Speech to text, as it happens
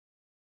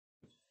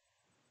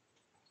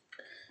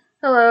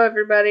Hello,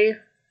 everybody.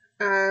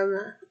 I'm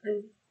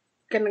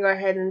gonna go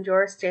ahead and do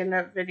our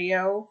stand-up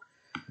video.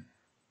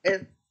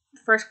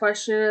 First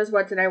question is,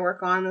 what did I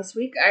work on this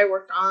week? I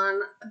worked on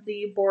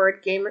the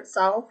board game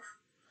itself.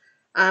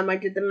 I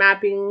did the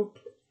mapping.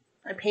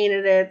 I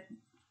painted it,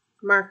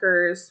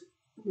 markers,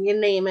 you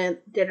name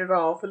it. Did it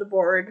all for the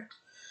board.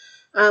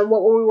 What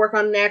will we work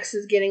on next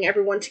is getting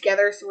everyone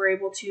together so we're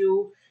able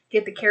to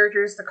get the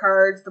characters, the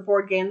cards, the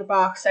board game, the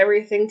box,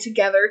 everything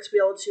together to be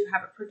able to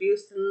have it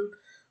produced and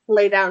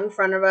laid out in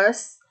front of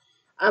us.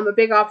 A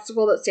big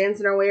obstacle that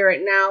stands in our way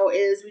right now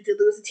is we did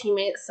lose a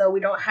teammate, so we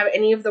don't have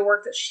any of the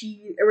work that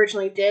she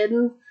originally did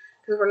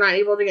because we're not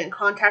able to get in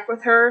contact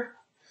with her.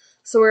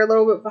 So we're a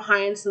little bit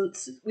behind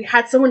since we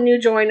had someone new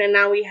join and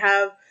now we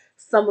have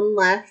someone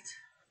left.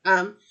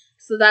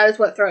 So that is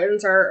what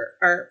threatens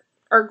our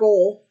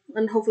goal,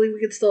 and hopefully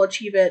we can still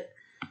achieve it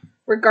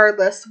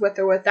regardless with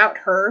or without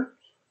her.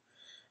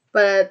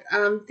 But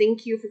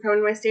thank you for coming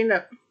to my stand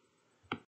up.